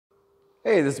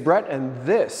Hey, this is Brett, and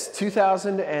this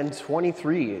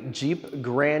 2023 Jeep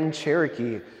Grand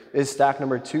Cherokee is stock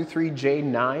number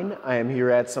 23J9. I am here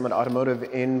at Summit Automotive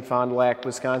in Fond du Lac,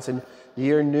 Wisconsin,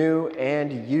 your new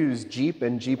and used Jeep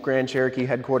and Jeep Grand Cherokee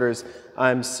headquarters.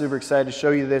 I'm super excited to show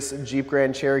you this Jeep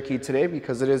Grand Cherokee today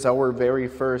because it is our very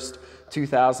first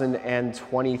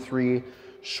 2023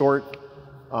 short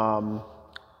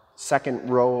second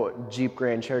row Jeep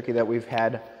Grand Cherokee that we've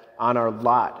had on our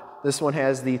lot. This one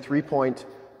has the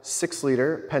 3.6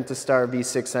 liter Pentastar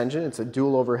V6 engine. It's a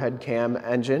dual overhead cam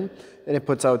engine, and it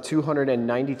puts out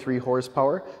 293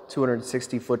 horsepower,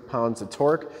 260 foot-pounds of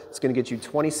torque. It's going to get you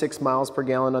 26 miles per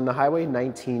gallon on the highway,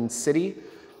 19 city,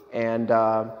 and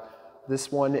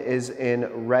this one is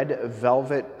in red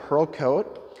velvet pearl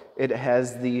coat. It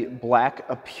has the black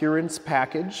appearance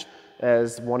package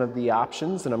as one of the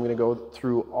options, and I'm going to go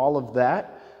through all of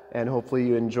that. And hopefully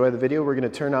you enjoy the video. We're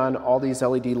going to turn on all these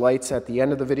LED lights at the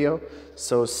end of the video,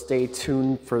 so stay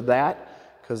tuned for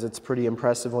that because it's pretty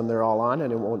impressive when they're all on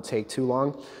and it won't take too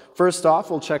long. First off,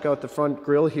 we'll check out the front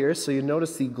grille here. So you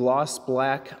notice the gloss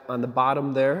black on the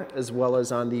bottom there as well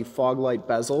as on the fog light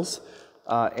bezels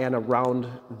and around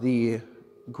the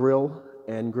grille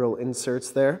and grille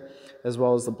inserts there, as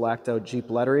well as the blacked out Jeep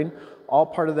lettering, all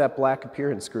part of that black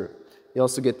appearance group. You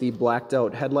also get the blacked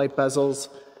out headlight bezels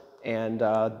and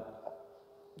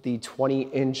the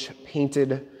 20-inch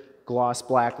painted gloss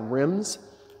black rims.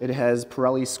 It has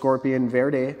Pirelli Scorpion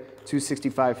Verde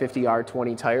 265/50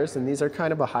 R20 tires, and these are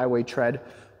kind of a highway tread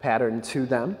pattern to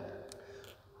them.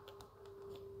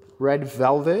 Red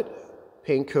velvet,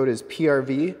 paint code is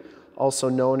PRV, also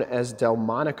known as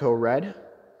Delmonico red.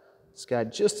 It's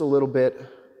got just a little bit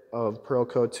of pearl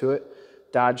coat to it.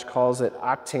 Dodge calls it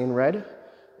Octane red,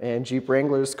 and Jeep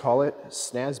Wranglers call it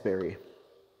Snazberry.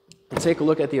 We'll take a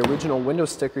look at the original window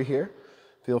sticker here.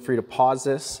 Feel free to pause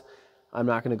this. I'm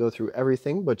not going to go through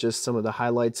everything, but just some of the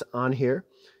highlights on here.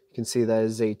 You can see that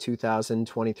is a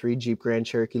 2023 Jeep Grand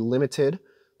Cherokee Limited,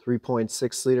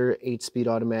 3.6 liter, 8-speed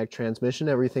automatic transmission.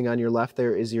 Everything on your left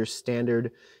there is your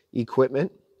standard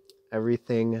equipment.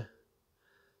 Everything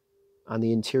on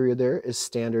the interior there is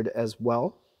standard as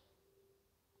well.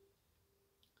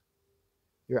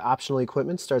 Your optional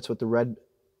equipment starts with the red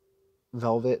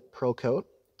velvet pearl coat,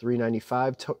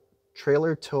 $395,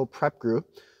 trailer tow prep group,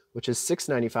 which is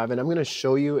 $695, and I'm going to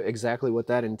show you exactly what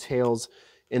that entails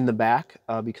in the back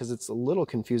because it's a little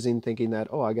confusing thinking that,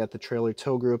 oh, I got the trailer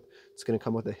tow group, it's going to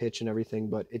come with a hitch and everything,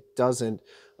 but it doesn't,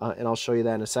 and I'll show you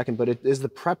that in a second. But it is the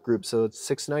prep group, so it's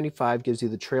 $695, gives you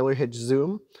the trailer hitch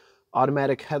zoom,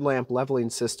 automatic headlamp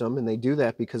leveling system, and they do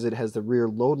that because it has the rear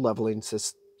load leveling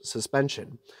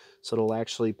suspension, so it'll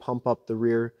actually pump up the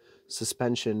rear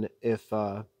suspension if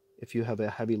you have a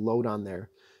heavy load on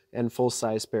there, and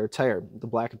full-size spare tire. The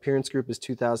black appearance group is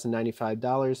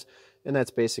 $2,095, and that's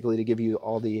basically to give you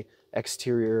all the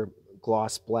exterior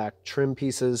gloss black trim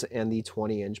pieces and the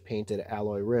 20-inch painted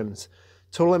alloy rims.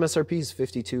 Total MSRP is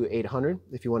 $52,800.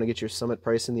 If you want to get your Summit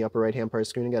price in the upper right-hand part of the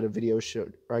screen, I got a video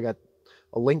I got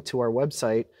a link to our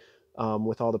website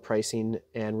with all the pricing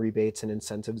and rebates and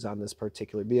incentives on this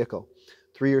particular vehicle.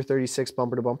 3-year 36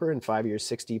 bumper to bumper and 5-year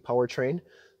 60 powertrain.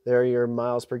 There are your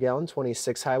miles per gallon,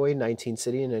 26 highway, 19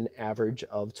 city, and an average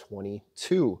of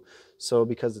 22. So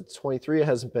because it's 23, it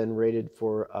hasn't been rated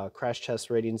for crash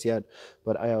test ratings yet,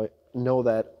 but I know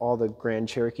that all the Grand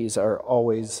Cherokees are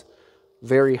always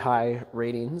very high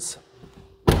ratings.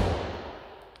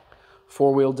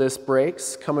 4-wheel disc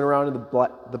brakes. Coming around to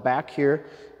the back here,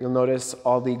 you'll notice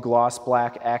all the gloss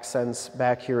black accents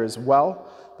back here as well.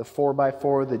 The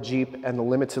 4x4, the Jeep, and the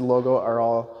Limited logo are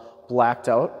all blacked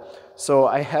out. So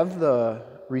I have the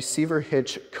receiver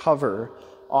hitch cover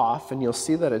off, and you'll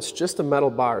see that it's just a metal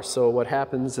bar. So what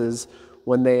happens is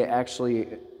when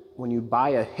you buy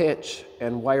a hitch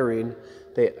and wiring,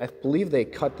 I believe they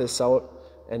cut this out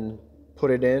and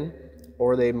put it in,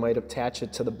 or they might attach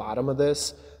it to the bottom of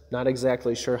this. Not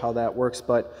exactly sure how that works,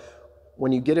 but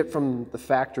when you get it from the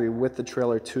factory with the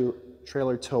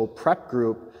trailer tow prep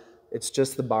group, it's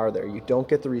just the bar there. You don't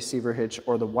get the receiver hitch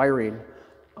or the wiring,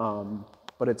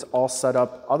 but it's all set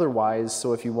up otherwise,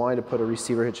 so if you wanted to put a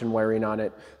receiver hitch and wiring on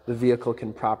it, the vehicle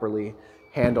can properly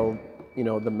handle,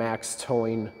 the max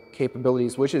towing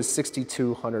capabilities, which is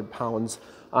 6,200 pounds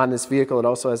on this vehicle. It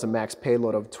also has a max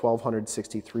payload of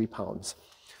 1,263 pounds.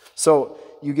 So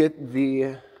you get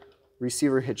the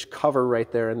receiver hitch cover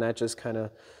right there, and that just kind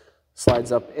of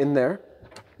slides up in there.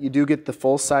 You do get the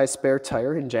full-size spare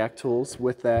tire and jack tools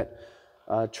with that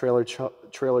trailer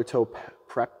tow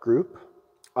prep group.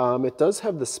 It does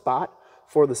have the spot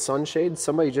for the sunshades.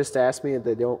 Somebody just asked me if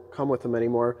they don't come with them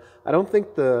anymore. I don't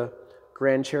think the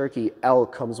Grand Cherokee L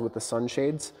comes with the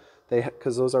sunshades.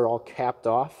 because those are all capped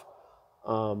off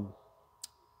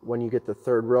when you get the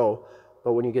third row.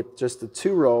 But when you get just the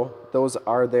 2 row, those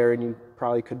are there, and you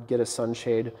probably could get a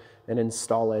sunshade and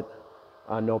install it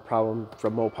no problem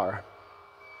from Mopar.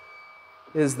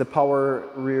 Is the power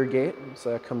rear gate,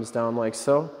 so that comes down like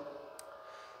so.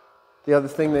 The other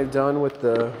thing they've done with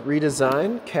the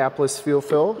redesign, capless fuel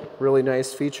fill, really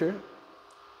nice feature.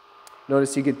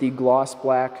 Notice you get the gloss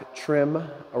black trim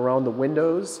around the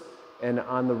windows and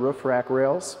on the roof rack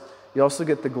rails. You also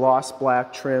get the gloss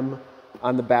black trim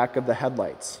on the back of the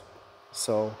headlights.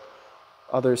 So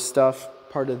other stuff,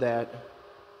 part of that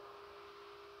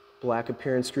black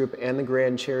appearance group, and the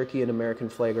Grand Cherokee and American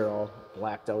flag are all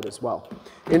blacked out as well.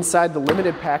 Inside, the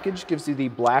limited package gives you the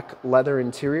black leather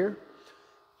interior.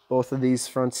 Both of these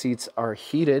front seats are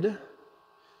heated.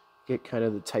 Get kind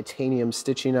of the titanium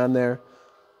stitching on there.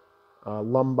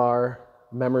 Lumbar,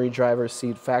 memory driver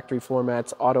seat, factory floor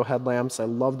mats, auto headlamps. I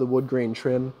love the wood grain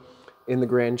trim in the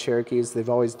Grand Cherokees. They've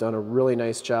always done a really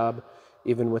nice job,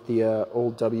 even with the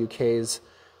old WKs,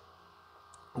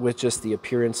 with just the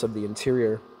appearance of the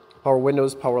interior. Power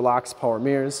windows, power locks, power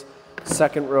mirrors.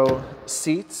 Second row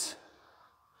seats.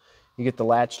 You get the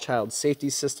latch child safety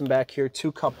system back here,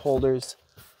 2 cup holders.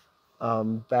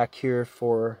 Back here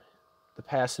for the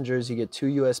passengers, you get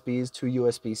 2 USBs, 2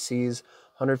 USB-Cs,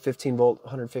 115 volt,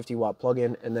 150 watt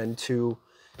plug-in, and then 2,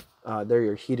 they're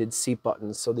your heated seat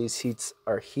buttons. So these seats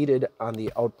are heated on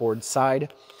the outboard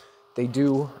side. They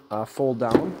do fold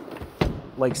down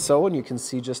like so, and you can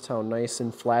see just how nice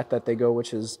and flat that they go,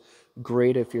 which is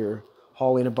great if you're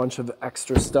hauling a bunch of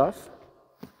extra stuff.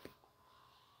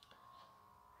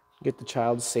 Get the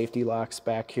child safety locks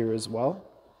back here as well.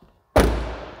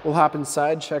 We'll hop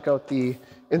inside, check out the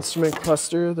instrument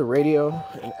cluster, the radio,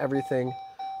 and everything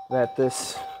that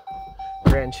this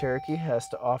Grand Cherokee has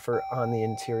to offer on the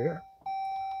interior.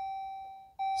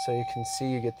 So you can see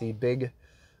you get the big,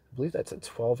 I believe that's a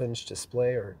 12-inch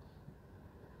display, or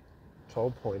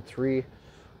 12.3.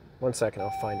 One second,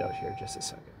 I'll find out here, just a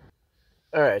second.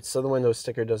 All right, so the window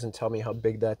sticker doesn't tell me how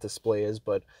big that display is,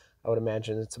 but I would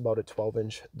imagine it's about a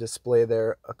 12-inch display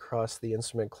there across the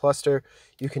instrument cluster.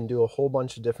 You can do a whole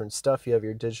bunch of different stuff. You have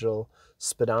your digital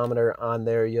speedometer on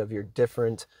there. You have your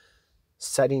different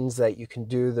settings that you can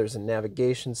do. There's a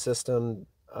navigation system.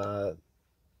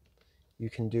 You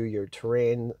can do your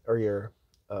terrain or your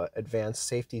advanced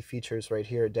safety features right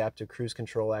here, adaptive cruise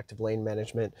control, active lane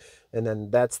management, and then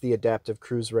that's the adaptive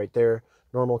cruise right there.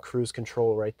 Normal cruise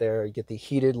control right there. You get the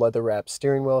heated leather wrapped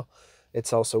steering wheel.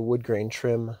 It's also wood grain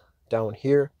trim down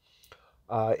here.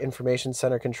 Information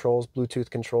center controls, Bluetooth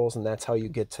controls, and that's how you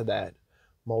get to that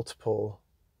multiple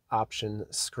option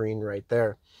screen right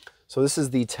there. So this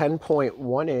is the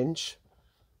 10.1 inch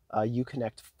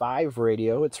Uconnect 5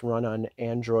 radio. It's run on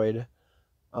Android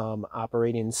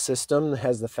operating system. It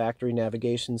has the factory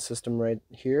navigation system right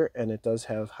here, and it does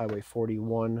have Highway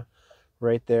 41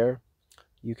 right there.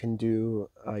 You can do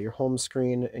your home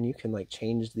screen, and you can like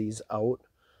change these out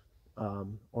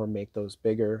or make those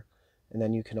bigger. And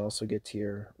then you can also get to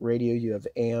your radio. You have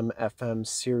AM, FM,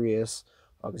 Sirius,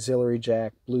 auxiliary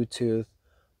jack, Bluetooth,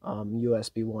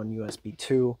 USB 1, USB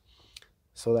 2.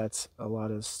 So that's a lot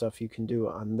of stuff you can do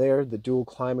on there. The dual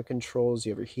climate controls,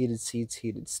 you have your heated seats,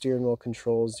 heated steering wheel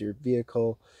controls, your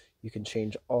vehicle. You can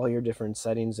change all your different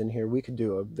settings in here. We could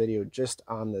do a video just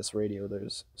on this radio.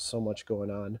 There's so much going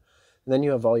on. And then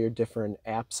you have all your different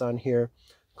apps on here,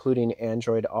 including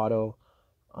Android Auto,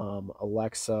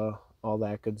 Alexa, all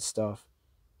that good stuff.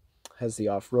 Has the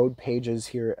off-road pages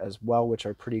here as well, which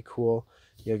are pretty cool.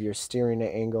 You have your steering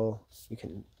angle. You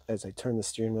can, as I turn the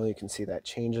steering wheel, you can see that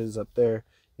changes up there.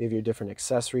 You have your different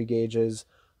accessory gauges,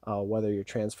 whether your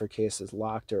transfer case is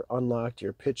locked or unlocked,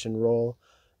 your pitch and roll,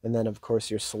 and then of course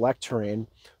your select terrain,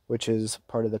 which is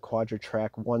part of the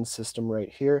Quadra-Track 1 system right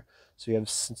here. So you have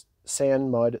sand,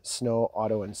 mud, snow,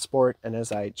 auto, and sport. And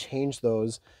as I change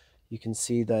those, you can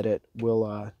see that it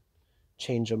will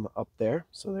change them up there.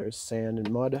 So there's sand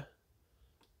and mud,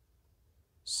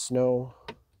 snow,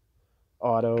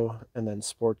 auto, and then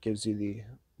sport gives you the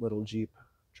little Jeep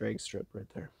drag strip right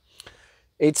there.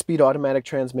 8-speed automatic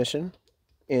transmission.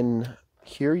 In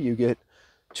here you get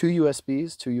 2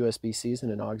 USBs, 2 USB-Cs,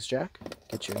 and an aux jack.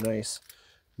 Get you a nice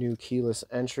new keyless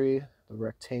entry, the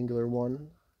rectangular one,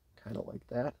 kind of like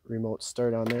that. Remote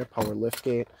start on there, power lift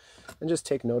gate, and just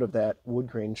take note of that wood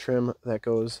grain trim that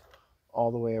goes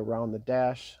all the way around the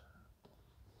dash.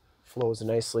 Flows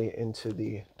nicely into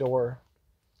the door.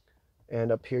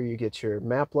 And up here you get your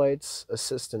map lights,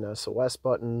 assist and SOS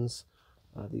buttons.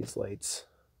 These lights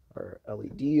are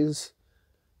LEDs.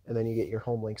 and then you get your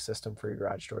home link system for your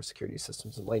garage door security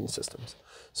systems and lighting systems.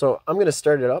 So I'm going to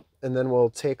start it up, and then we'll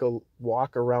take a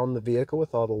walk around the vehicle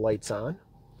with all the lights on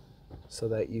so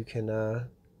that you can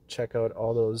check out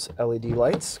all those LED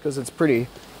lights, because it's pretty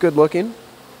good looking.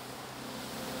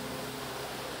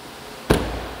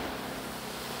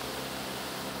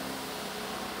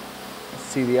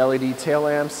 See, the LED tail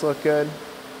lamps look good.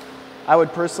 I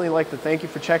would personally like to thank you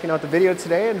for checking out the video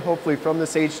today, and hopefully from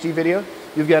this HD video,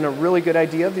 you've gotten a really good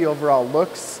idea of the overall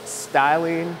looks,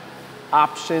 styling,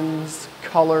 options,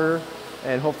 color,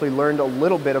 and hopefully learned a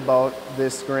little bit about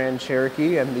this Grand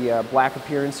Cherokee and the black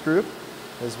appearance group,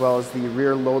 as well as the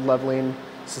rear load leveling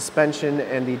suspension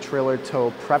and the trailer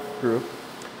tow prep group.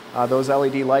 Those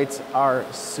LED lights are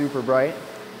super bright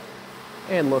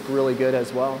and look really good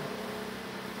as well.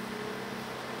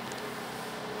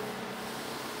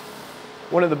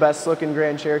 One of the best looking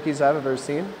Grand Cherokees I've ever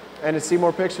seen. And to see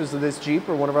more pictures of this Jeep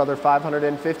or one of our other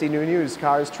 550 new and used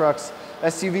cars, trucks,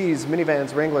 SUVs,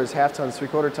 minivans, Wranglers, half tons,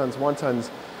 3/4 tons, 1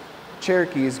 tons,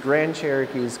 Cherokees, Grand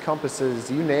Cherokees, Compasses,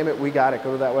 you name it, we got it.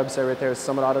 Go to that website right there,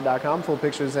 summitauto.com. Full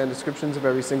pictures and descriptions of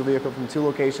every single vehicle from 2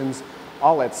 locations,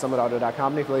 all at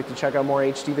summitauto.com. And if you'd like to check out more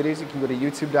HD videos, you can go to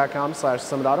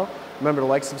youtube.com/summitauto. Remember to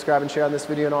like, subscribe, and share on this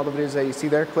video and all the videos that you see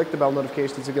there. Click the bell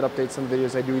notifications to get updates on the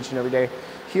videos I do each and every day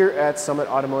here at Summit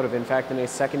Automotive. In fact, in a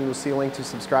second, you will see a link to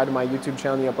subscribe to my YouTube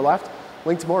channel in the upper left,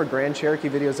 link to more Grand Cherokee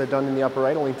videos I've done in the upper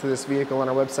right, a link to this vehicle on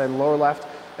our website in the lower left,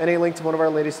 and a link to one of our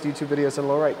latest YouTube videos in the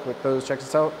lower right. Click those, check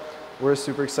us out. We're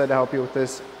super excited to help you with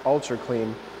this ultra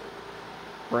clean,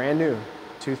 brand new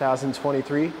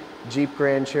 2023 Jeep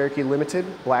Grand Cherokee Limited,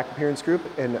 black appearance group,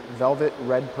 and velvet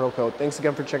red pearl coat. Thanks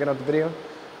again for checking out the video.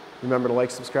 Remember to like,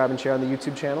 subscribe, and share on the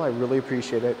YouTube channel. I really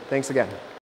appreciate it. Thanks again.